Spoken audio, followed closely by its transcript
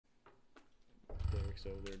work,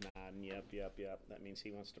 so they're nodding. Yep. That means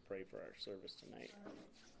he wants to pray for our service tonight.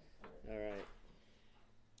 All right.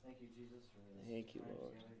 Thank you, Jesus, for this Thank you, time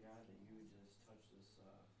Lord. together, God, that you would just touch this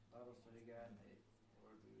Bible study, God, and that,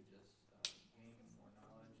 Lord, we would just gain more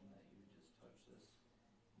knowledge, and that you would just touch this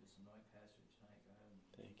anoint Pastor tonight, God.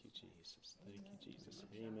 Thank you, Jesus. Thank you, Jesus.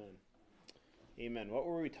 Amen. Amen. What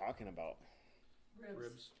were we talking about?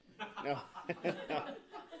 Ribs. No.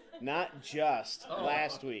 Not just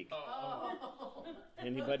last week.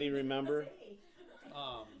 Anybody remember?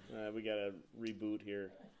 We got to reboot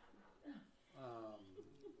here. Oh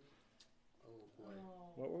boy.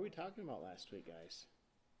 What were we talking about last week, guys?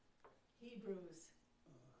 Hebrews.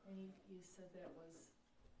 And you said that was,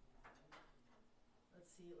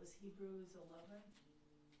 let's see, it was Hebrews 11?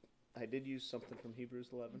 I did use something from Hebrews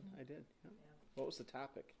 11. Mm-hmm. I did. Yeah. Yeah. What was the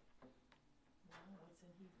topic? No, it's in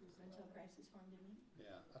Hebrews 11. Until Christ is formed in me. Yeah,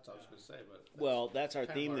 that's what I was going to say, but... Well, that's our kind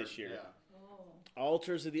of theme hard, this year. Yeah. Oh.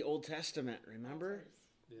 Altars of the Old Testament, remember?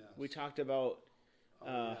 Yes. We talked about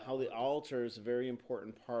Yeah. how the altar is a very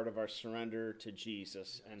important part of our surrender to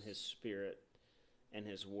Jesus and His Spirit and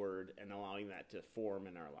His Word, and allowing that to form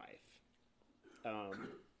in our life.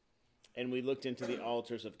 And we looked into the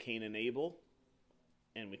altars of Cain and Abel,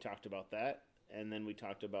 and we talked about that. And then we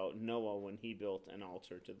talked about Noah when he built an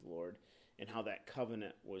altar to the Lord, and how that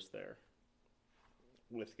covenant was there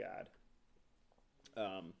with God.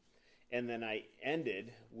 And then I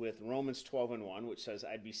ended with Romans 12:1, which says,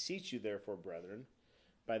 I beseech you therefore, brethren,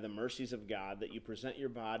 by the mercies of God, that you present your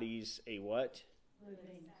bodies a what?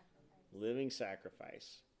 Living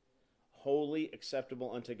sacrifice. Holy,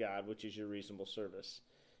 acceptable unto God, which is your reasonable service.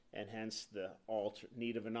 And hence the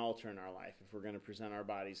need of an altar in our life. If we're going to present our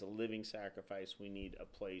bodies a living sacrifice, we need a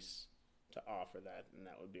place to offer that, and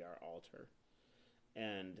that would be our altar.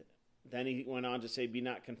 And then he went on to say, be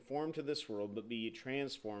not conformed to this world, but be ye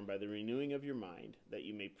transformed by the renewing of your mind, that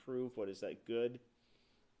you may prove what is that good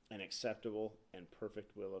and acceptable and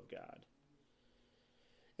perfect will of God.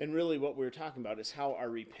 And really what we're talking about is how our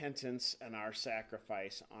repentance and our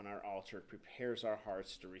sacrifice on our altar prepares our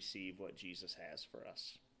hearts to receive what Jesus has for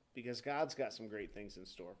us. Because God's got some great things in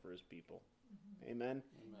store for His people. Mm-hmm. Amen?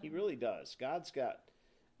 Amen? He really does. God's got,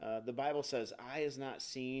 the Bible says, eye has not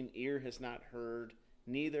seen, ear has not heard,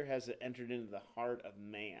 neither has it entered into the heart of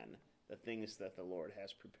man the things that the Lord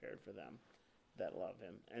has prepared for them that love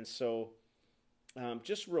Him. And so,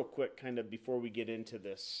 just real quick, kind of before we get into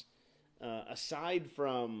this, aside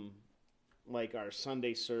from like our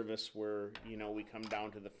Sunday service where, we come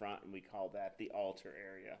down to the front and we call that the altar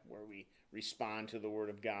area, where we respond to the Word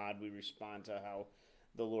of God, we respond to how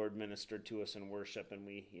the Lord ministered to us in worship, and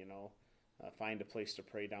we, find a place to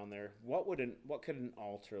pray down there. What could an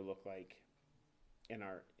altar look like in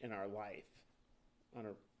our life on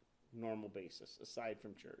a normal basis, aside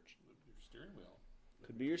from church? Your steering wheel.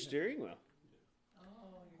 Could be your steering wheel.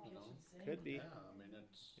 Oh, your kitchen sink. Could be. Yeah, I mean,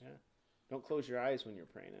 it's... Yeah. Don't close your eyes when you're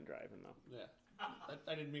praying and driving, though. Yeah.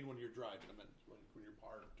 I didn't mean when you're driving. I meant when you're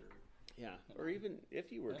parked or... Yeah, or even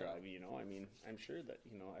if you were driving, I mean, I'm sure that,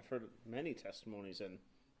 I've heard many testimonies and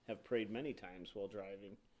have prayed many times while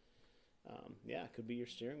driving. Yeah, it could be your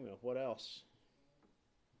steering wheel. What else?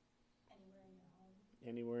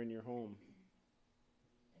 Anywhere in your home.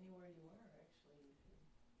 Anywhere you are, actually.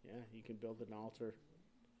 Yeah, you can build an altar.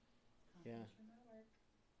 Yeah. Conference room at work.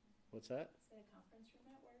 What's that? Say a conference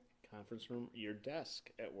room at work. Conference room, your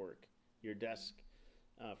desk at work, your desk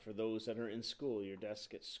for those that are in school, your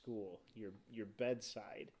desk at school, your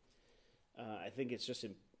bedside. I think it's just,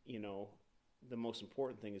 the most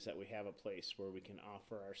important thing is that we have a place where we can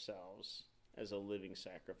offer ourselves as a living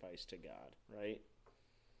sacrifice to God, right?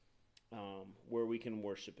 Where we can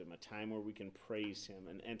worship Him, a time where we can praise Him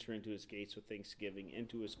and enter into His gates with thanksgiving,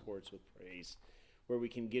 into His courts with praise, where we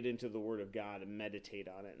can get into the Word of God and meditate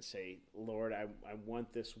on it and say, Lord, I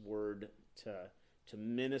want this Word to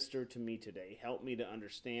minister to me today. Help me to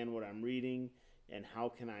understand what I'm reading, and how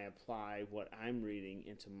can I apply what I'm reading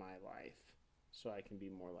into my life so I can be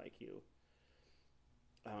more like You.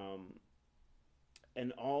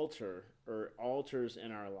 An altar, or altars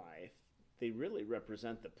in our life, they really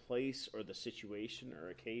represent the place or the situation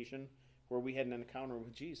or occasion where we had an encounter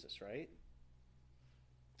with Jesus, right?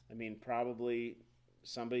 I mean,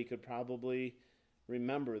 somebody could probably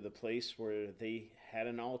remember the place where they had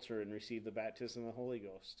an altar and received the baptism of the Holy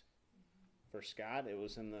Ghost. For Scott, it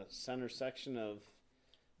was in the center section of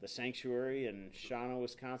the sanctuary in Shawano,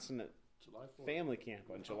 Wisconsin at July 4th. family camp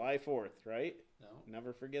on July 4th, right? No.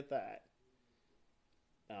 Never forget that.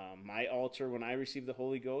 My altar when I received the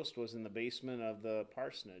Holy Ghost was in the basement of the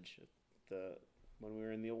parsonage when we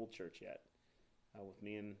were in the old church yet, with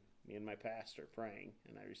me and my pastor praying,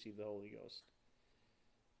 and I received the Holy Ghost.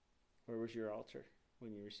 Where was your altar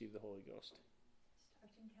when you received the Holy Ghost?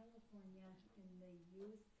 Stockton, California, in the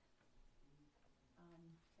youth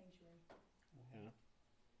sanctuary. Yeah.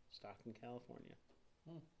 Stockton, California.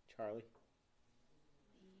 Hmm. Charlie?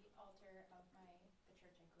 The altar of the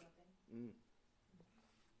church I grew up in.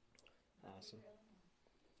 Awesome. Really?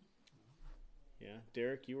 Yeah.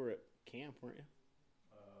 Derek, you were at camp, weren't you?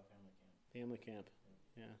 Family camp. Family camp.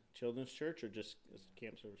 Yeah. Children's church or just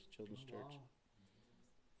camp service? Children's Oh, church. wow.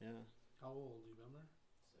 Yeah. How old? Do you remember?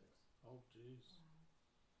 6. Oh, jeez.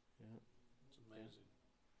 Yeah. It's amazing.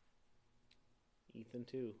 Ethan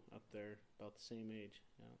too, up there, about the same age.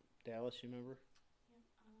 Yeah. Dallas, you remember? Yep.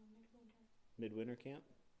 Midwinter. Midwinter camp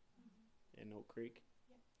Mm-hmm. in Oak Creek.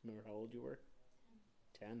 Yep. Remember how old you were?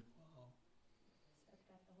 10. Wow. Steph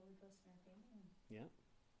got the Holy Ghost in our family. Yeah.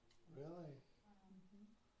 Really?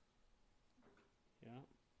 Yeah.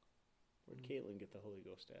 Where'd Caitlin get the Holy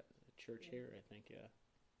Ghost at? A church here, I think. Yeah.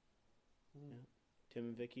 Hmm. Yeah.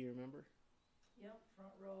 Tim and Vicky, you remember? Yep,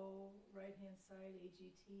 front row, right hand side,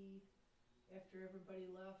 AGT. After everybody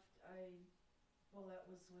left, that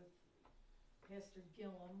was with Pastor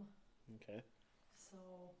Gillum. Okay. So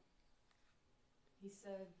he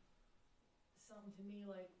said something to me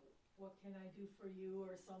like, "What can I do for you?"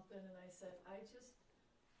 or something, and I said, "I just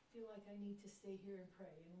feel like I need to stay here and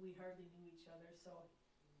pray." And we hardly knew each other, so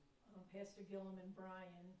Pastor Gillum and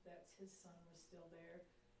Brian, that's his son, was still there,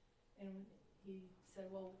 and he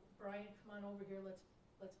said, "Well, Brian, come on over here.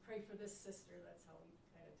 Let's pray for this sister." That's how we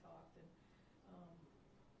kind of talked, and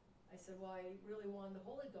I said, "Well, I really wanted the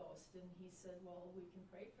Holy Ghost," and he said, "Well, we can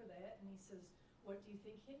pray for that." And he says, "What do you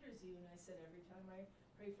think hinders you?" And I said, "Every time I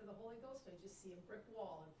pray for the Holy Ghost, I just see a brick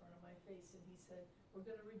wall in front of my face." And he said, "We're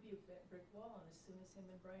going to rebuke that brick wall." And as soon as him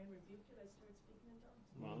and Brian rebuked it, I started speaking in tongues.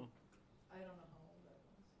 Wow. I don't know how old I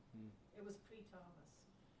was. It was pre-Thomas.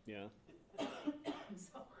 Yeah.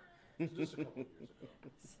 So, Just a couple of years ago.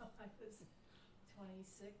 so I was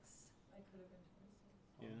 26. I could have been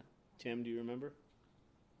 26. Yeah. Tim, do you remember?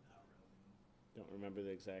 Not really. Don't remember the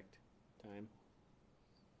exact time.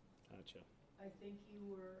 Gotcha. I think you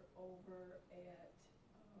were over at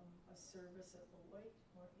a service at Beloit,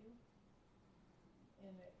 weren't you?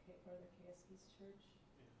 In at Brother Caskey's church.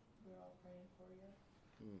 We're all praying for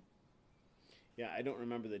you. Yeah, I don't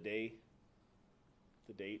remember the day,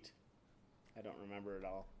 the date. I don't remember at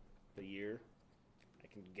all. The year. I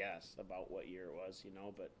can guess about what year it was,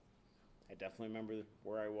 but I definitely remember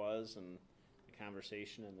where I was and the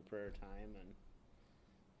conversation and the prayer time, and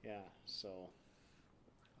yeah, so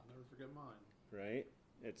I'll never forget mine. right.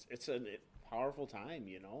 It's a powerful time,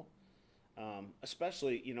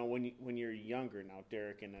 especially when you're younger. Now,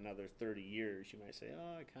 Derek, in another 30 years, you might say,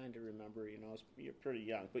 "Oh, I kind of remember." You're pretty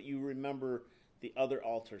young, but you remember the other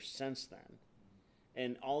altars since then,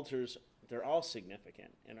 and altars, they're all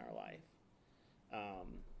significant in our life.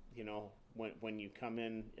 When you come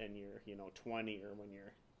in and you're 20, or when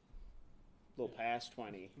you're a little past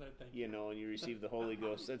 20, No, thank and you receive the Holy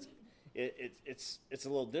Ghost, it's a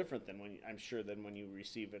little different than when you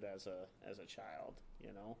receive it as a child,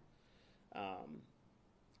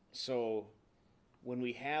 So when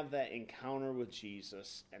we have that encounter with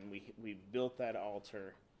Jesus and we built that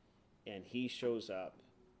altar and he shows up,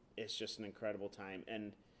 it's just an incredible time.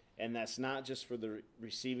 And that's not just for the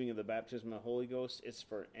receiving of the baptism of the Holy Ghost, it's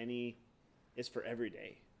for every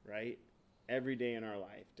day, right? Every day in our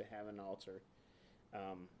life to have an altar.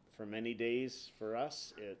 For many days for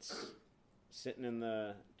us, it's sitting in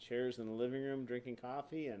the chairs in the living room drinking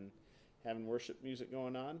coffee and having worship music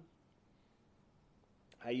going on.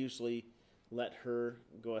 I usually let her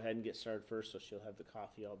go ahead and get started first, so she'll have the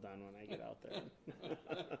coffee all done when I get out there.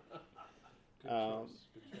 Good choice.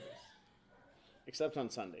 Good choice. Except on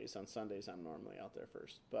Sundays. On Sundays, I'm normally out there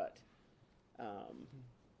first. But,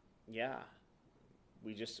 yeah,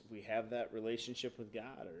 we have that relationship with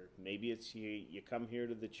God. Or maybe it's you come here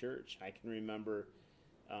to the church. I can remember,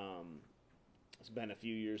 it's been a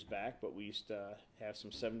few years back, but we used to have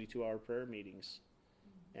some 72-hour prayer meetings,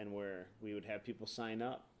 and where we would have people sign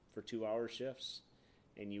up for 2-hour shifts,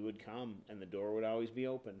 and you would come, and the door would always be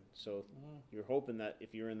open. So you're hoping that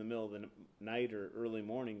if you're in the middle of the night or early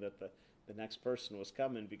morning, that the next person was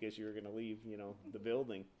coming because you were going to leave, the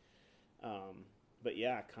building. But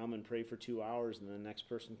yeah, come and pray for 2 hours, and the next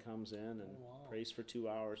person comes in and prays for 2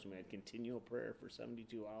 hours, and we had continual prayer for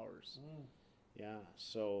 72 hours. Yeah,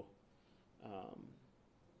 so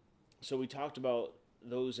we talked about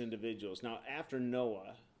those individuals. Now, after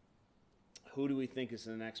Noah, who do we think is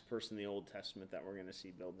the next person in the Old Testament that we're going to see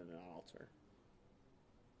building an altar?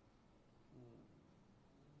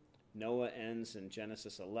 Noah ends in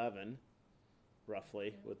Genesis 11,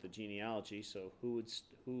 roughly, with the genealogy. So who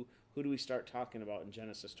do we start talking about in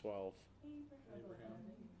Genesis 12?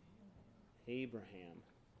 Abraham.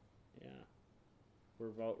 Yeah. We're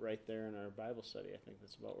about right there in our Bible study. I think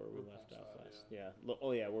that's about where we We're left past off that, last. Yeah.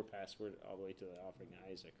 Oh yeah, we're all the way to the offering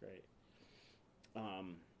of Isaac, right?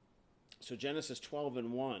 So Genesis 12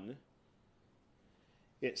 and 1,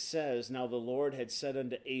 it says, "Now the Lord had said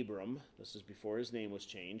unto Abram," this is before his name was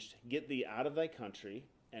changed, "Get thee out of thy country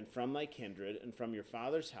and from thy kindred and from your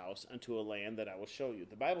father's house unto a land that I will show you."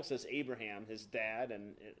 The Bible says Abraham, his dad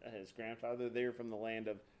and his grandfather, they were from the land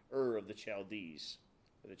of Ur of the Chaldees,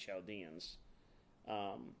 or the Chaldeans.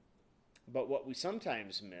 But what we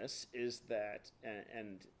sometimes miss is that,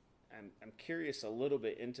 and I'm curious a little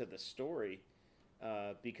bit into the story,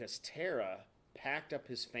 because Terah packed up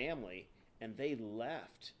his family and they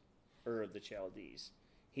left Ur of the Chaldees.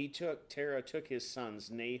 Terah took his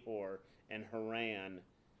sons Nahor and Haran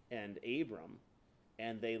and Abram,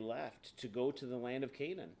 and they left to go to the land of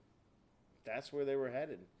Canaan. That's where they were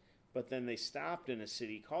headed. But then they stopped in a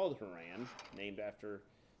city called Haran,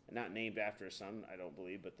 not named after his son, I don't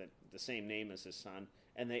believe, but the same name as his son.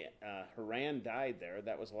 And Haran died there.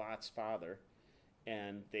 That was Lot's father.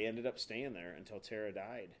 And they ended up staying there until Terah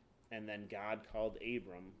died. And then God called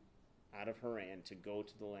Abram out of Haran to go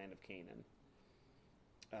to the land of Canaan.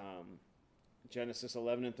 Genesis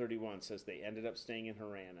 11 and 31 says they ended up staying in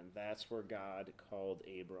Haran, and that's where God called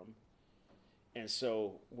Abram. And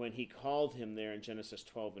so when he called him there in Genesis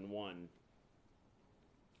 12 and 1,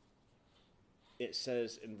 it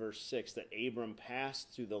says in verse 6 that Abram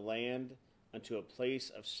passed through the land unto a place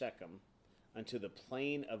of Shechem, unto the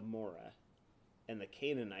plain of Moreh, and the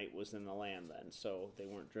Canaanite was in the land then, so they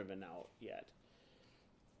weren't driven out yet.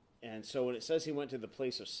 And so when it says he went to the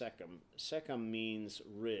place of Shechem, Shechem means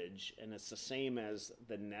ridge, and it's the same as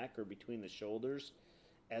the neck or between the shoulders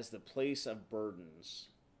as the place of burdens.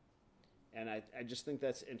 And I just think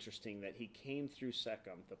that's interesting that he came through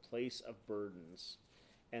Shechem, the place of burdens,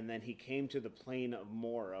 and then he came to the plain of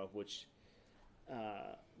Moreh, which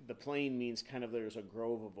the plain means kind of there's a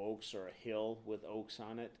grove of oaks or a hill with oaks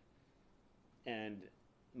on it. And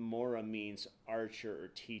Moreh means archer or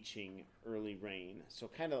teaching, early rain. So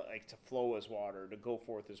kind of like to flow as water, to go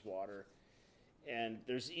forth as water. And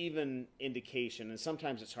there's even indication, and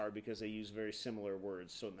sometimes it's hard because they use very similar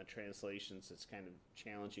words. So in the translations, it's kind of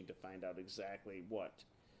challenging to find out exactly what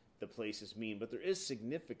the places mean. But there is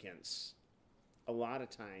significance a lot of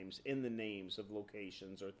times in the names of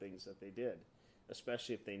locations or things that they did,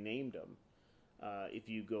 especially if they named them. If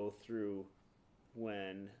you go through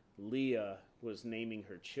when Leah was naming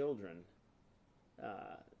her children,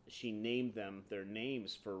 she named them their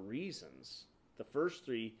names for reasons. The first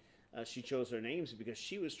three, she chose their names because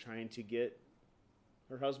she was trying to get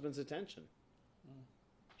her husband's attention.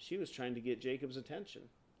 She was trying to get Jacob's attention.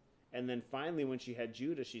 And then finally, when she had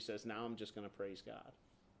Judah, she says, now I'm just going to praise God.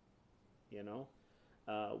 You know?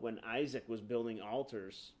 When Isaac was building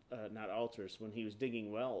when he was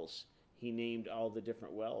digging wells, he named all the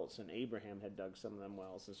different wells, and Abraham had dug some of them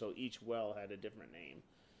wells, and so each well had a different name,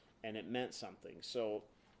 and it meant something. So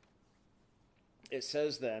it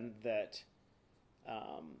says then that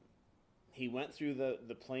he went through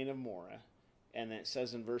the plain of Moreh, and it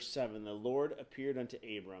says in verse 7, the Lord appeared unto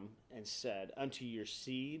Abram and said, unto your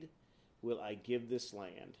seed will I give this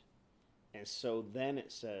land. And so then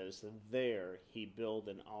it says, there he built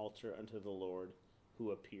an altar unto the Lord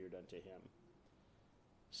who appeared unto him.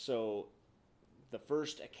 So the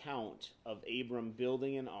first account of Abram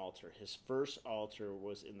building an altar, his first altar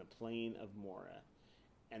was in the plain of Moreh,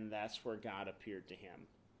 and that's where God appeared to him.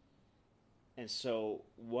 And so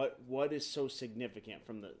what is so significant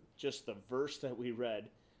from just the verse that we read?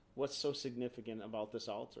 What's so significant about this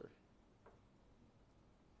altar?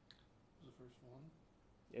 The first one.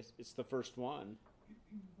 It's the first one.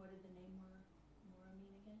 What did the name Morah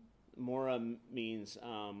mean again? Moreh means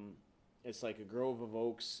it's like a grove of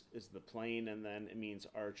oaks is the plain, and then it means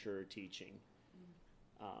archer or teaching,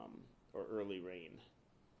 or early rain.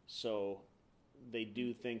 So they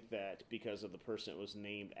do think that because of the person it was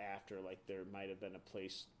named after, like there might have been a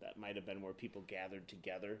place that might have been where people gathered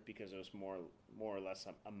together because it was more or less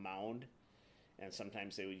a mound, and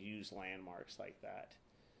sometimes they would use landmarks like that.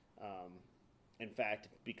 In fact,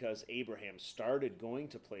 because Abraham started going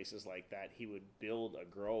to places like that, he would build a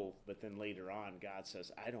grove, but then later on, God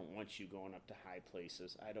says, I don't want you going up to high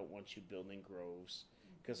places. I don't want you building groves,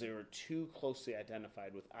 because they were too closely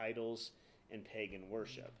identified with idols and pagan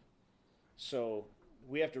worship. So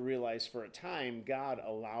we have to realize for a time, God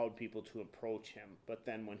allowed people to approach him, but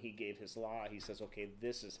then when he gave his law, he says, okay,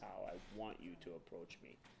 this is how I want you to approach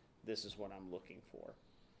me. This is what I'm looking for.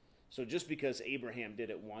 So just because Abraham did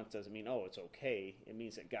it once doesn't mean, oh, it's okay. It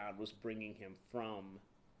means that God was bringing him from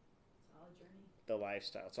It's all a journey. the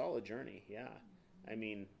lifestyle. It's all a journey, yeah. I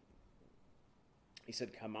mean, he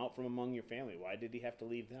said, come out from among your family. Why did he have to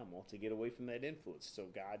leave them? Well, to get away from that influence so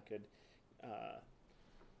God could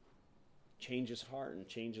change his heart and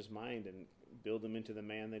change his mind and build him into the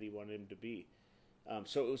man that he wanted him to be.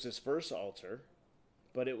 So it was his first altar,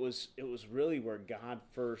 but it was really where God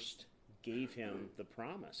first gave him the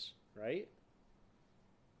promise, right?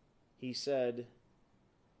 He said,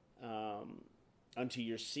 unto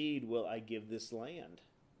your seed will I give this land.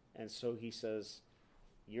 And so he says,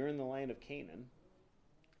 you're in the land of Canaan.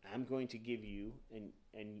 I'm going to give you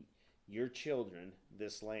and your children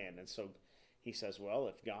this land. And so he says, well,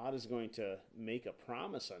 if God is going to make a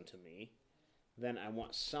promise unto me, then I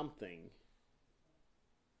want something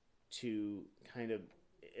to kind of,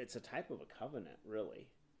 it's a type of a covenant, really.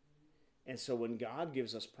 And so when God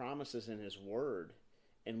gives us promises in his word,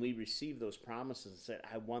 and we receive those promises and say,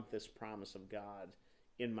 I want this promise of God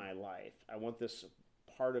in my life. I want this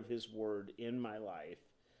part of his word in my life.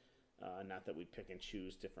 Not that we pick and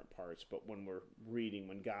choose different parts, but when we're reading,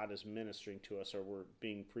 when God is ministering to us or we're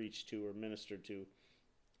being preached to or ministered to,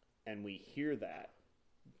 and we hear that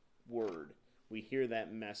word, we hear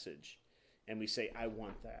that message, and we say, I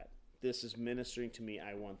want that. This is ministering to me.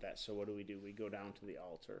 I want that. So what do? We go down to the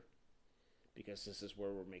altar, because this is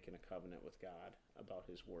where we're making a covenant with God about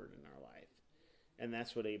his word in our life. And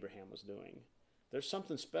that's what Abraham was doing. There's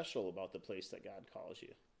something special about the place that God calls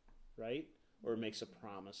you, right? Or makes a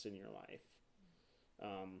promise in your life.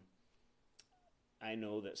 I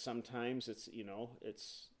know that sometimes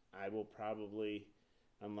I will probably,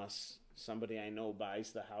 unless somebody I know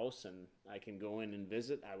buys the house and I can go in and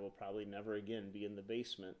visit, I will probably never again be in the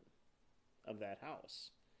basement of that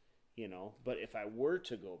house, But if I were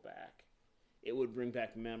to go back, it would bring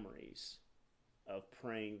back memories of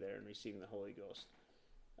praying there and receiving the Holy Ghost.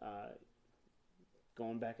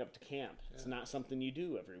 Going back up to camp. It's not something you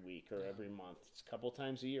do every week or every month. It's a couple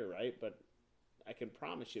times a year, right? But I can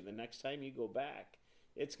promise you the next time you go back,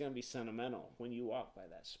 it's going to be sentimental when you walk by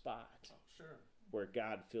that spot. Oh, sure. Where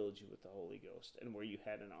God filled you with the Holy Ghost and where you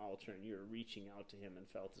had an altar and you were reaching out to him and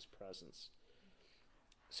felt his presence.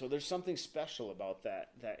 So there's something special about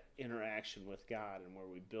that interaction with God and where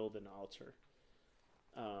we build an altar.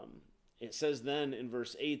 It says then in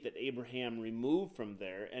verse 8 that Abraham removed from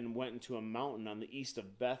there and went into a mountain on the east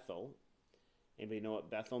of Bethel. Anybody know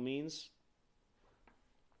what Bethel means?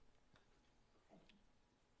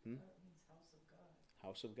 It means house of God.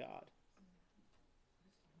 House of God.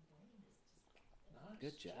 Nice.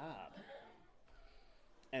 Good job.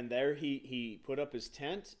 And there he put up his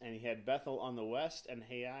tent, and he had Bethel on the west and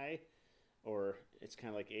Hai, or it's kind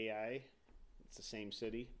of like Ai. It's the same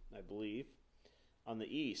city, I believe, on the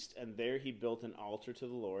east. And there he built an altar to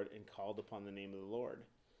the Lord and called upon the name of the Lord.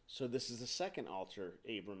 So this is the second altar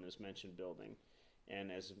Abram is mentioned building. And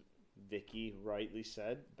as Vicky rightly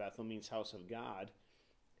said, Bethel means house of God.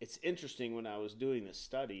 It's interesting when I was doing this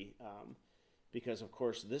study, because of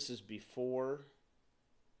course this is before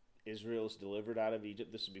Israel's delivered out of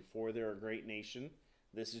Egypt. This is before they're a great nation.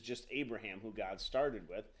 This is just Abraham, who God started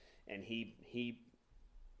with, and he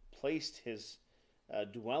placed his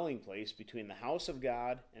dwelling place between the house of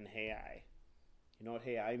God and Hai. You know what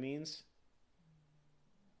Hai means?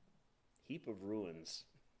 Heap of ruins.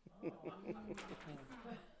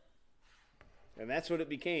 And that's what it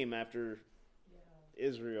became after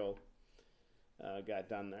Israel got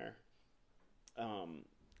done there.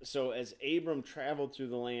 So as Abram traveled through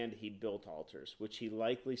the land, he built altars, which he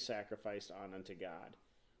likely sacrificed on unto God.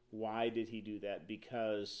 Why did he do that?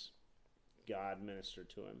 Because God ministered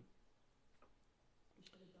to him. He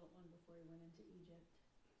should have built one before he went into Egypt.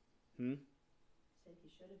 Said he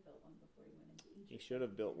should have built one before he went into Egypt. He should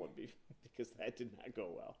have built one because that did not go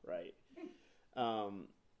well, right?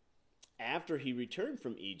 After he returned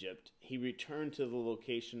from Egypt, he returned to the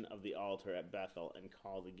location of the altar at Bethel and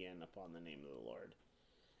called again upon the name of the Lord.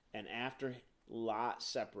 And after Lot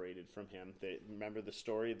separated from him, remember the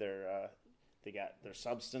story? Their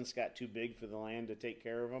substance got too big for the land to take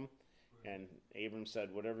care of them. And Abram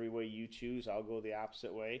said, whatever way you choose, I'll go the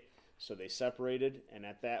opposite way. So they separated, and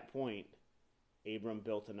at that point, Abram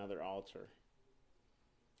built another altar.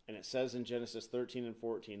 And it says in Genesis 13 and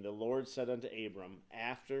 14, the Lord said unto Abram,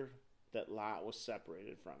 after that Lot was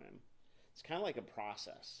separated from him. It's kind of like a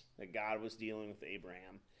process that God was dealing with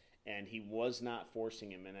Abraham, and he was not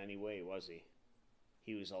forcing him in any way, was he?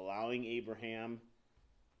 He was allowing Abraham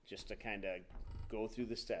just to kind of go through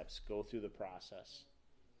the steps, go through the process.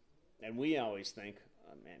 And we always think,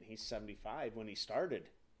 oh, man, he's 75 when he started.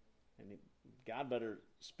 And God better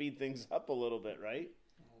speed things up a little bit, right?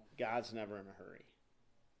 God's never in a hurry.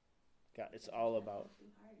 God, it's all about, Too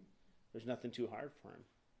hard. there's nothing too hard for him,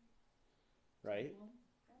 right? Well,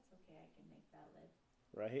 that's okay, I can make that live.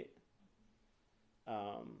 Right?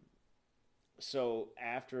 So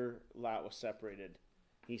after Lot was separated,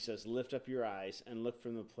 he says, lift up your eyes and look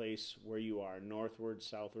from the place where you are, northward,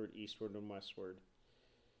 southward, eastward, and westward.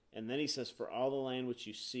 And then he says, for all the land which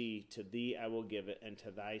you see, to thee I will give it, and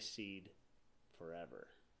to thy seed forever.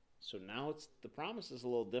 So now the promise is a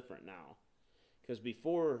little different now. Because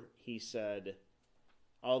before he said,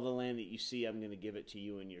 all the land that you see, I'm going to give it to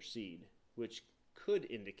you and your seed, which could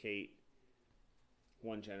indicate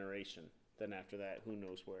one generation. Then after that, who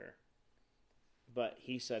knows where. But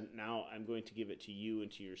he said, now I'm going to give it to you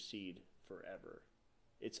and to your seed forever.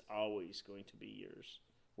 It's always going to be yours.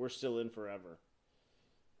 We're still in forever,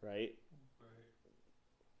 right?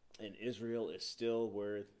 And Israel is still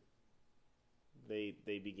where they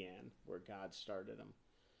began, where God started them.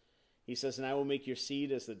 He says, and I will make your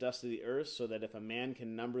seed as the dust of the earth, so that if a man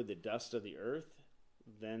can number the dust of the earth,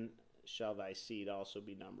 then shall thy seed also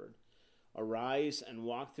be numbered. Arise and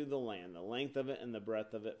walk through the land, the length of it and the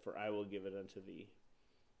breadth of it, for I will give it unto thee.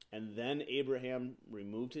 And then Abraham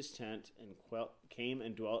removed his tent and came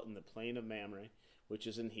and dwelt in the plain of Mamre, which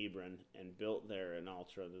is in Hebron, and built there an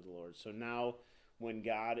altar unto the Lord. So now, when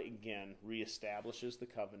God again reestablishes the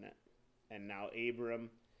covenant, and now Abram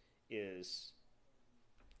is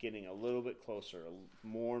getting a little bit closer,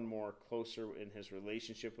 more and more closer in his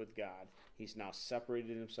relationship with God, he's now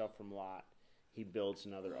separated himself from Lot. He builds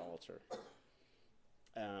another altar.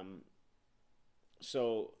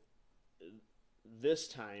 So this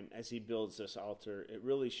time, as he builds this altar, it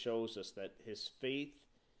really shows us that his faith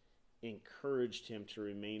encouraged him to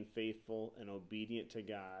remain faithful and obedient to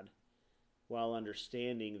God, while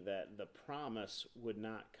understanding that the promise would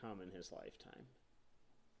not come in his lifetime.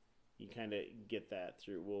 You kind of get that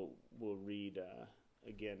through. We'll read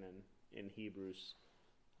again in Hebrews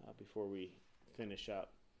before we finish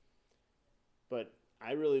up. But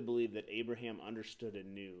I really believe that Abraham understood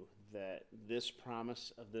and knew that this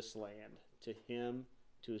promise of this land to him,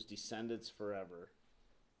 to his descendants forever,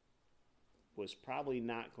 was probably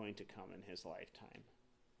not going to come in his lifetime.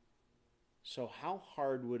 So how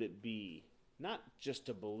hard would it be, not just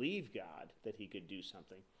to believe God that he could do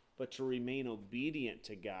something, but to remain obedient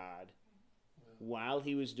to God while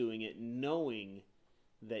he was doing it, knowing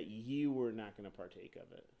that you were not going to partake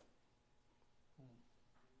of it?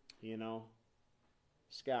 You know?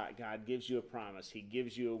 Scott, God gives you a promise. He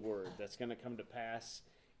gives you a word that's going to come to pass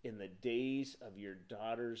in the days of your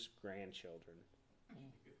daughter's grandchildren.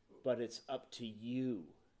 But it's up to you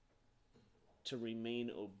to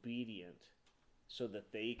remain obedient so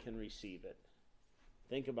that they can receive it.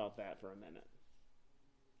 Think about that for a minute.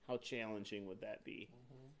 How challenging would that be?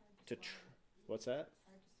 What's that?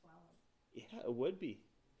 Hard to swallow. Yeah, it would be.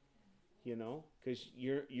 You know, because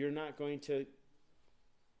you're not going to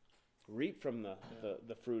reap from the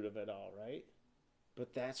fruit of it all, right?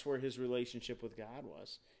 But that's where his relationship with God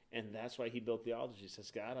was. And that's why he built the altar. He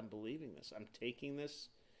says, God, I'm believing this. I'm taking this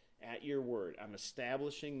at your word. I'm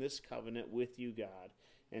establishing this covenant with you, God.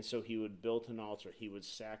 And so he would build an altar. He would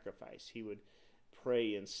sacrifice. He would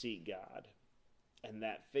pray and seek God. And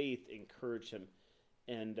that faith encouraged him.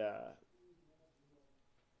 And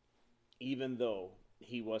even though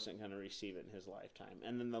he wasn't going to receive it in his lifetime.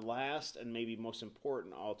 And then the last and maybe most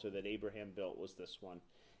important altar that Abraham built was this one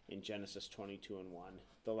in Genesis 22:1,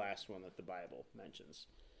 the last one that the Bible mentions.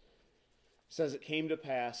 It says, it came to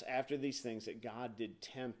pass after these things that God did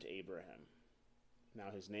tempt Abraham. Now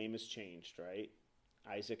his name has changed, right?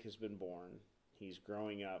 Isaac has been born. He's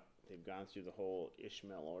growing up. They've gone through the whole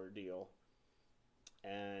Ishmael ordeal.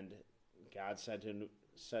 And God said to him,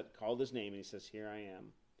 called his name, and he says, here I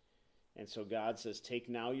am. And so God says, take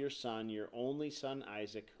now your son, your only son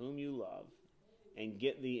Isaac, whom you love, and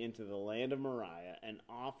get thee into the land of Moriah, and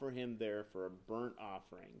offer him there for a burnt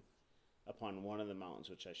offering upon one of the mountains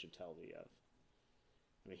which I should tell thee of.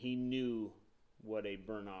 I mean, he knew what a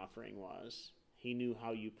burnt offering was. He knew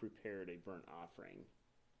how you prepared a burnt offering.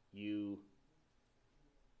 You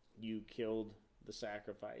killed the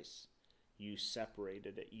sacrifice. You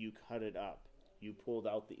separated it. You cut it up. You pulled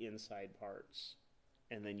out the inside parts.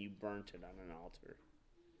 And then you burnt it on an altar.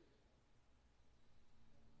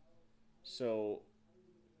 So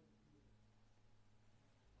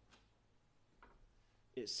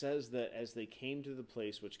it says that as they came to the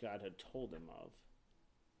place which God had told him of,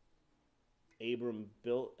 Abram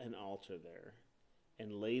built an altar there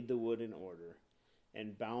and laid the wood in order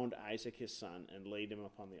and bound Isaac his son and laid him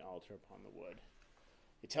upon the altar upon the wood.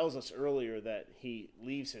 it tells us earlier that he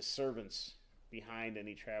leaves his servants behind and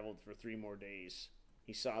he traveled for 3 more days.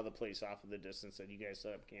 He saw the place off in the distance, said, you guys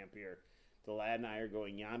set up camp here. The lad and I are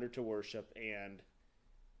going yonder to worship and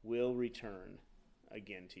will return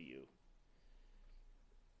again to you.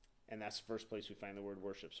 And that's the first place we find the word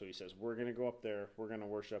worship. So he says, we're going to go up there. We're going to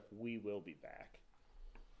worship. We will be back.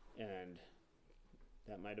 And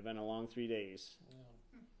that might have been a long 3 days.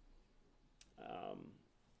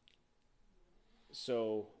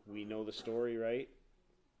 So we know the story, right,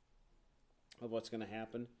 of what's going to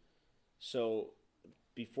happen. So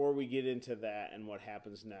before we get into that and what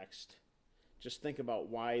happens next, just think about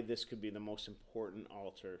why this could be the most important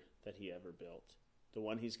altar that he ever built. The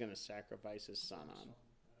one he's going to sacrifice his son on.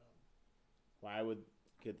 Why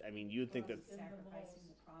you'd think that... He was sacrificing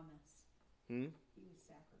the promise. Hmm? He was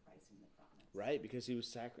sacrificing the promise. Right, because he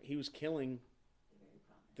was killing The very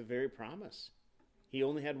promise. the very promise. He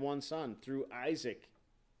only had one son. Through Isaac,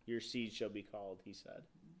 your seed shall be called, he said.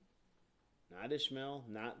 Not Ishmael,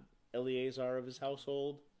 not Eleazar of his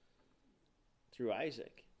household. Through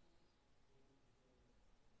Isaac.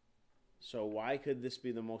 So why could this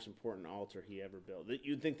be the most important altar he ever built?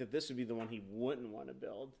 You'd think that this would be the one he wouldn't want to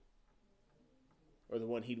build. Or the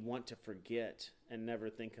one he'd want to forget and never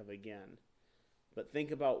think of again. But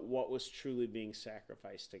think about what was truly being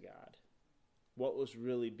sacrificed to God. What was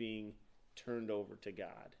really being turned over to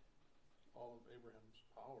God. All of Abraham's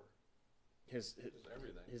power. His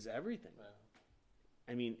Everything. His everything.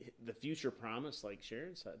 Yeah. I mean, the future promise, like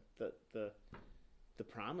Sharon said, the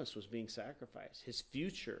promise was being sacrificed. His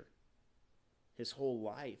future, his whole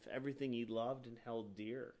life, everything he loved and held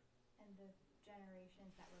dear. And the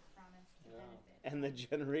generations that were promised to Yeah. benefit. And the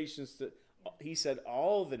generations that, he said,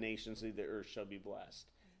 all the nations of the earth shall be blessed.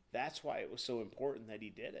 That's why it was so important that he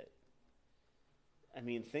did it. I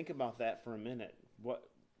mean, think about that for a minute. What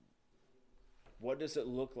does it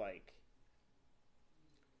look like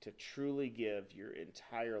to truly give your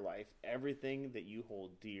entire life, everything that you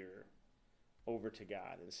hold dear, over to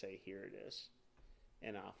God and say, here it is,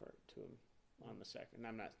 and offer it to him on the second? And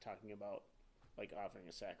I'm not talking about like offering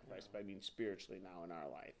a sacrifice, but I mean spiritually now in our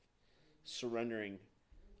life. Surrendering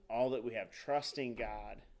all that we have, trusting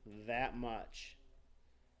God that much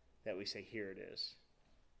that we say, here it is.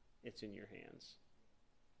 It's in your hands.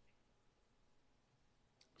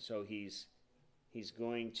 So he's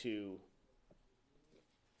going to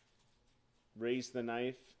raise the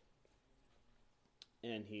knife,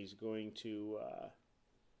 and he's going to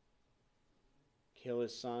kill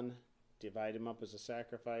his son, divide him up as a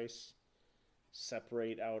sacrifice,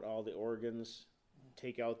 separate out all the organs,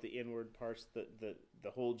 take out the inward parts. The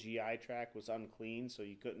whole GI tract was unclean, so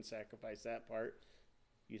you couldn't sacrifice that part.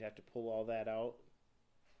 You'd have to pull all that out.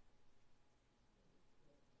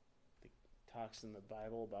 It talks in the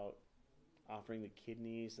Bible about offering the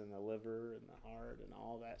kidneys and the liver and the heart and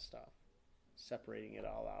all that stuff, separating it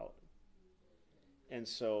all out. And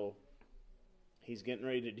so he's getting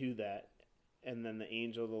ready to do that, and then the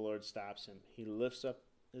angel of the Lord stops him. He lifts up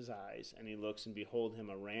his eyes, and he looks, and behold him,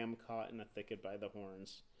 a ram caught in a thicket by the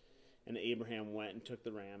horns. And Abraham went and took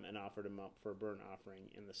the ram and offered him up for a burnt offering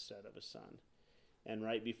in the stead of his son. And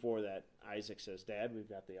right before that, Isaac says, Dad, we've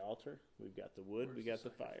got the altar, we've got the wood, we got the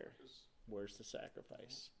fire. Where's the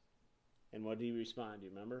sacrifice? And what did he respond? Do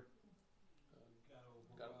you remember?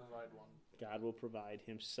 God will provide one. God will provide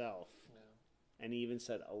himself. Yeah. And he even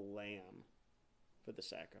said a lamb for the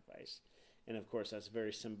sacrifice. And of course, that's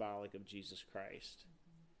very symbolic of Jesus Christ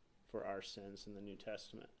for our sins in the New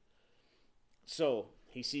Testament. So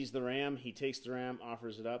he sees the ram, he takes the ram,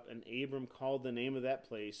 offers it up, and Abram called the name of that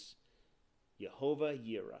place Jehovah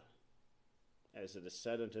Yireh, as it is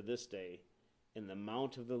said unto this day, in the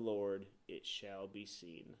mount of the Lord it shall be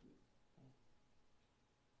seen.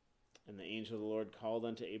 And the angel of the Lord called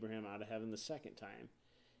unto Abraham out of heaven the second time,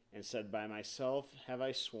 and said, By myself have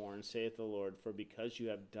I sworn, saith the Lord, for because you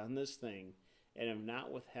have done this thing, and have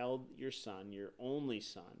not withheld your son, your only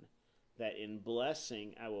son, that in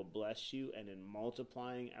blessing I will bless you, and in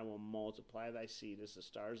multiplying I will multiply thy seed as the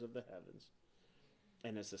stars of the heavens,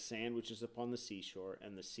 and as the sand which is upon the seashore,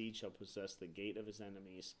 and the seed shall possess the gate of his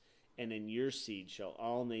enemies, and in your seed shall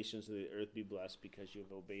all nations of the earth be blessed, because you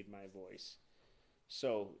have obeyed my voice.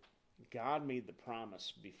 So God made the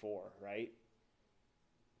promise before, right?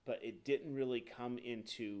 But it didn't really come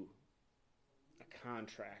into a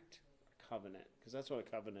contract, a covenant, because that's what a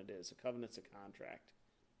covenant is. A covenant's a contract,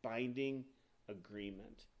 binding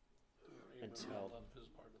agreement. Abraham Until- done his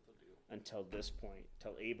part of the deal. Until this point,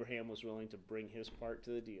 till Abraham was willing to bring his part to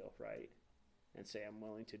the deal, right? And say, I'm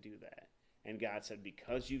willing to do that. And God said,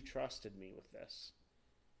 because you've trusted me with this,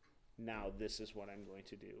 now this is what I'm going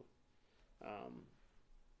to do.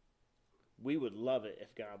 We would love it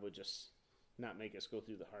if God would just not make us go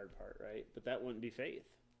through the hard part, right? But that wouldn't be faith.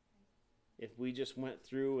 If we just went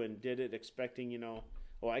through and did it expecting,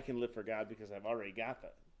 I can live for God because I've already got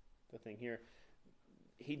the thing here.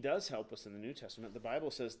 He does help us in the New Testament. The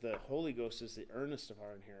Bible says the Holy Ghost is the earnest of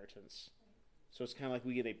our inheritance. So it's kind of like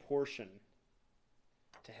we get a portion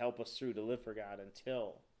to help us through to live for God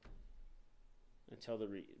until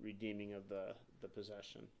the redeeming of the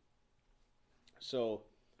possession. So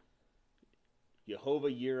Jehovah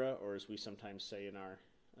Yireh, or as we sometimes say in our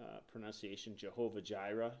pronunciation, Jehovah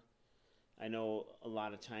Jireh. I know a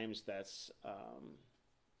lot of times that's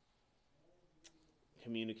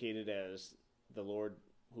communicated as the Lord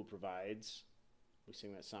who provides. We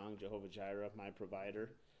sing that song, Jehovah Jireh, my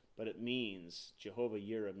provider. But it means, Jehovah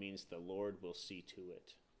Yireh means the Lord will see to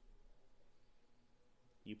it.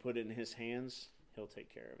 You put it in his hands, he'll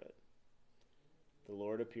take care of it. The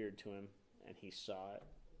Lord appeared to him, and he saw it,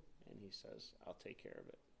 and he says, I'll take care of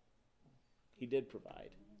it. He did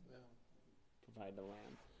provide the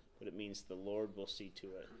lamb. But it means the Lord will see to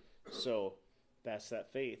it. So that's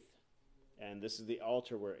that faith. And this is the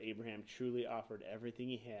altar where Abraham truly offered everything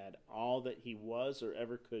he had, all that he was or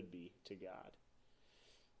ever could be, to God.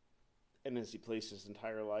 And as he placed his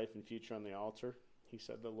entire life and future on the altar, he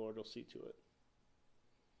said the Lord will see to it.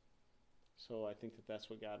 So I think that that's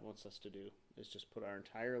what God wants us to do, is just put our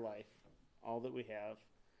entire life, all that we have,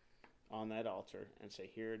 on that altar and say,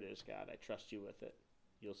 here it is, God, I trust you with it.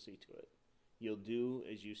 You'll see to it. You'll do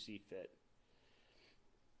as you see fit.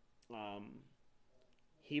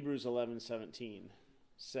 Hebrews 11:17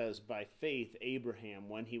 says, by faith Abraham,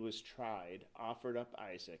 when he was tried, offered up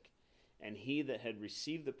Isaac, and he that had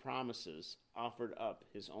received the promises offered up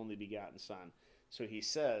his only begotten son. So he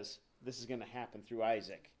says, this is going to happen through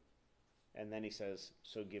Isaac. And then he says,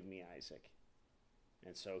 so give me Isaac.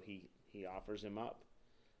 And so he offers him up,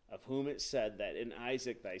 of whom it said that in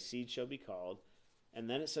Isaac thy seed shall be called. And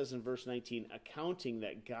then it says in verse 19, accounting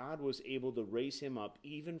that God was able to raise him up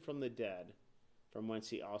even from the dead, from whence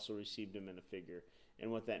he also received him in a figure. And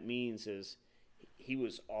what that means is he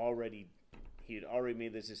had already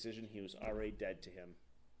made this decision. He was already dead to him.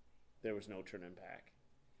 There was no turning back.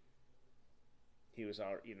 He was,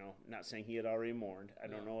 not saying he had already mourned. I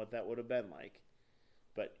don't know what that would have been like.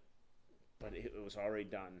 But it was already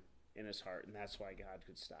done in his heart. And that's why God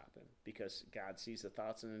could stop him. Because God sees the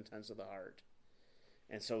thoughts and intents of the heart.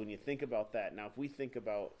 And so when you think about that, now if we think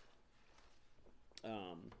about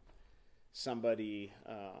somebody,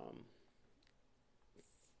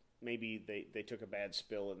 maybe they took a bad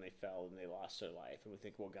spill and they fell and they lost their life, and we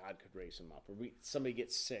think, well, God could raise them up. Or somebody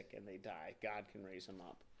gets sick and they die, God can raise them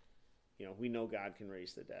up. We know God can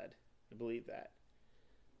raise the dead. I believe that.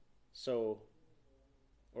 So,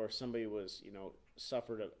 or if somebody was,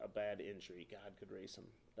 suffered a bad injury, God could raise them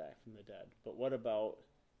back from the dead. But what about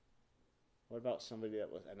somebody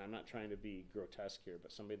that was, and I'm not trying to be grotesque here,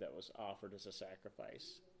 but somebody that was offered as a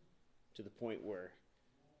sacrifice to the point where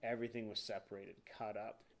everything was separated, cut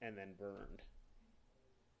up, and then burned.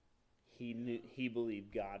 He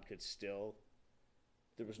believed God could still,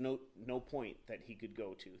 there was no point that he could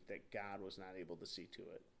go to that God was not able to see to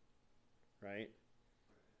it. Right?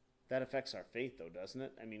 That affects our faith though, doesn't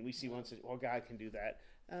it? I mean, we see once, well, God can do that.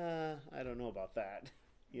 I don't know about that.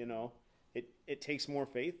 It takes more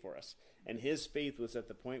faith for us. And his faith was at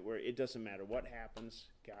the point where it doesn't matter what happens,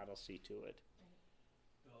 God will see to it.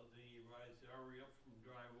 Did he rise Ari up from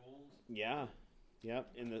dry bones? Yeah.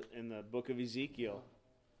 Yep. In the book of Ezekiel.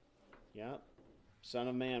 Yep. Son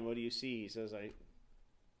of man, what do you see? He says,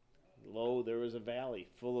 lo, there was a valley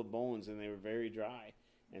full of bones, and they were very dry.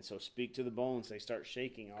 And so speak to the bones. They start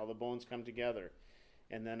shaking. All the bones come together.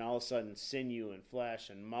 And then all of a sudden, sinew and flesh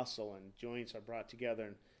and muscle and joints are brought together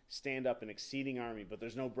and stand up an exceeding army, but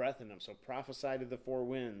there's no breath in them. So prophesy to the four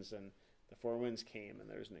winds, and the four winds came, and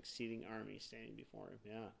there's an exceeding army standing before him.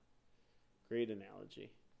 Yeah, great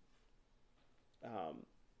analogy.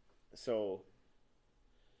 So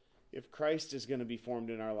if Christ is going to be formed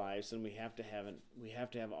in our lives, then we have to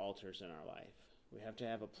have altars in our life. We have to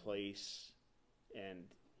have a place, and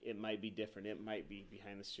it might be different. It might be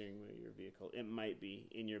behind the steering wheel of your vehicle. It might be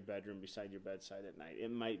in your bedroom beside your bedside at night.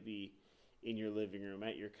 It might be in your living room,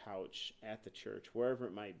 at your couch, at the church, wherever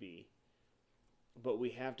it might be. But we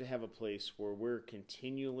have to have a place where we're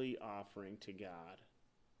continually offering to God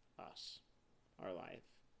us, our life.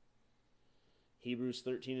 Hebrews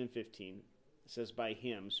 13:15 says, by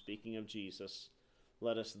him, speaking of Jesus,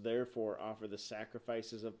 let us therefore offer the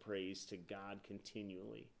sacrifices of praise to God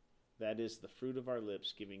continually. That is the fruit of our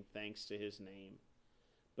lips, giving thanks to his name.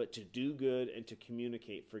 But to do good and to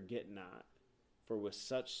communicate, forget not. For with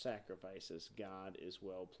such sacrifices, God is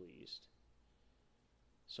well pleased.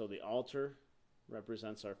 So the altar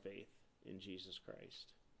represents our faith in Jesus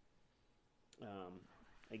Christ.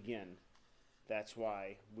 Again, that's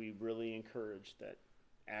why we really encourage that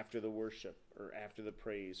after the worship or after the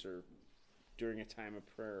praise or during a time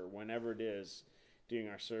of prayer, whenever it is during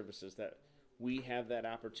our services, that we have that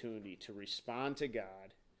opportunity to respond to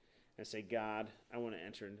God and say, God, I want to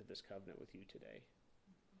enter into this covenant with you today.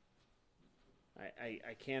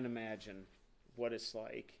 I can't imagine what it's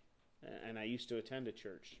like, and I used to attend a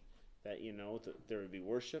church that, there would be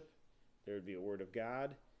worship, there would be a word of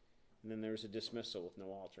God, and then there was a dismissal with no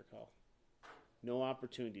altar call. No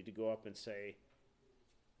opportunity to go up and say,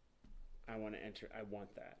 I want to enter, I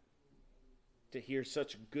want that. To hear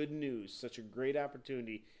such good news, such a great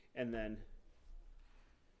opportunity, and then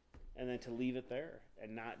to leave it there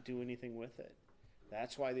and not do anything with it.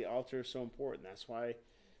 That's why the altar is so important. That's why,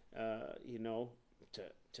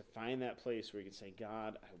 to find that place where you can say,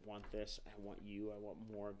 God, I want this, I want you, I want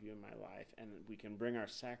more of you in my life. And we can bring our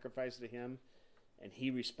sacrifice to him, and he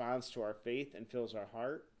responds to our faith and fills our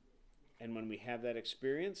heart. And when we have that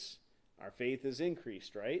experience, our faith is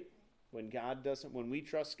increased, right? When we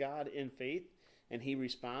trust God in faith and he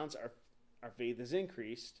responds, our faith is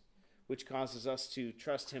increased, which causes us to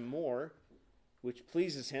trust him more, which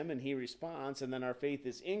pleases him, and he responds, and then our faith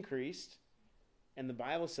is increased. And the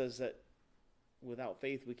Bible says that without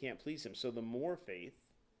faith we can't please him. So the more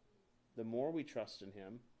faith, the more we trust in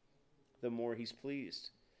him, the more he's pleased.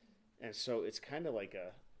 And so it's kind of like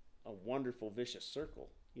a wonderful vicious circle,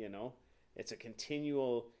 It's a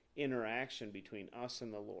continual interaction between us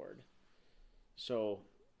and the Lord. So,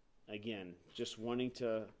 again, just wanting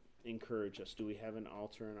to encourage us, do we have an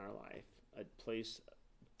altar in our life? A place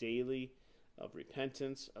daily of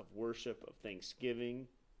repentance, of worship, of thanksgiving,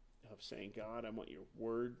 of saying, God, I want your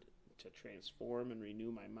word to transform and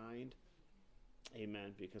renew my mind.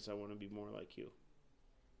 Amen, because I want to be more like you.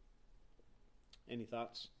 Any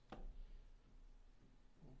thoughts?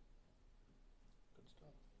 Good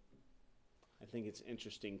stuff. I think it's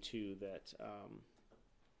interesting, too, that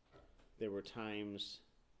there were times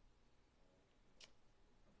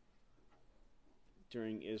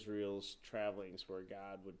during Israel's travelings where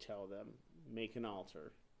God would tell them, make an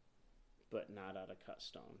altar, but not out of cut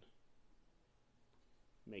stone.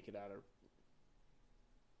 Make it out of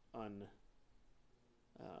I don't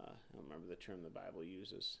remember the term the Bible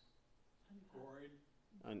uses. Quarried?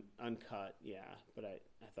 Uncut, yeah. But I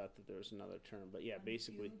thought that there was another term. But yeah,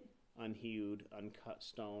 basically unhewed, uncut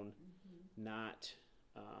stone, not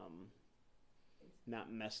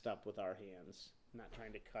messed up with our hands. Not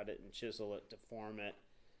trying to cut it and chisel it, deform it.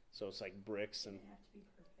 So it's like bricks and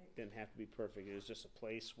didn't have to be perfect. It was just a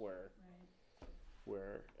place where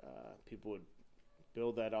people would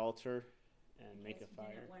build that altar and make a fire.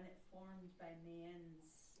 He didn't want it formed by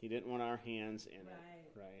man's. He didn't want our hands in it.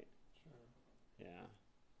 Right. Sure. Yeah.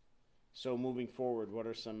 So moving forward, what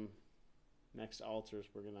are some next altars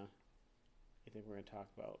you think we're gonna talk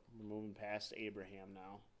about? We're moving past Abraham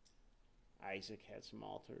now. Isaac had some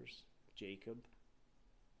altars. Jacob.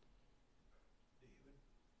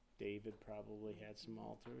 David probably had some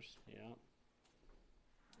altars. Yeah.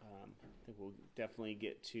 I think we'll definitely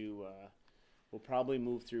get to. We'll probably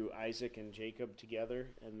move through Isaac and Jacob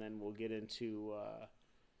together, and then we'll get into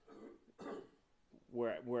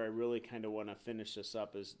where I really kind of want to finish this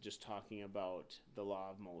up is just talking about the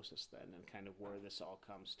law of Moses then, and kind of where this all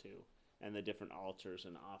comes to, and the different altars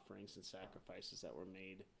and offerings and sacrifices that were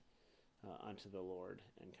made unto the Lord,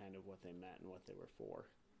 and kind of what they meant and what they were for,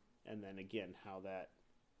 and then again how that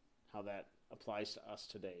applies to us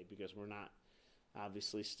today, because we're not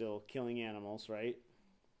obviously still killing animals, right?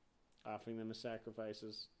 Offering them as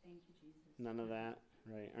sacrifices. Thank you, Jesus. None of that,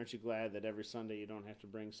 right? Aren't you glad that every Sunday you don't have to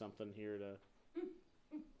bring something here to,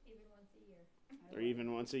 Even once a year. or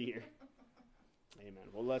even once a year? Amen.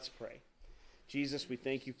 Well, let's pray. Jesus, we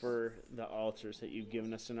thank you for the altars that you've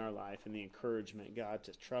given us in our life and the encouragement, God,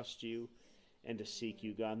 to trust you and to seek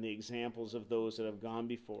you, God, and the examples of those that have gone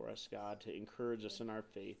before us, God, to encourage us in our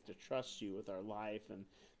faith, to trust you with our life and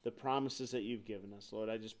the promises that you've given us. Lord,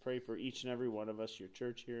 I just pray for each and every one of us, your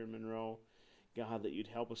church here in Monroe, God, that you'd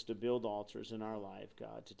help us to build altars in our life,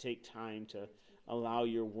 God, to take time to allow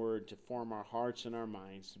your word to form our hearts and our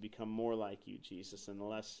minds to become more like you, Jesus, and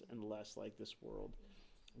less like this world.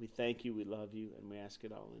 We thank you, we love you, and we ask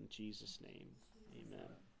it all in Jesus' name. Amen.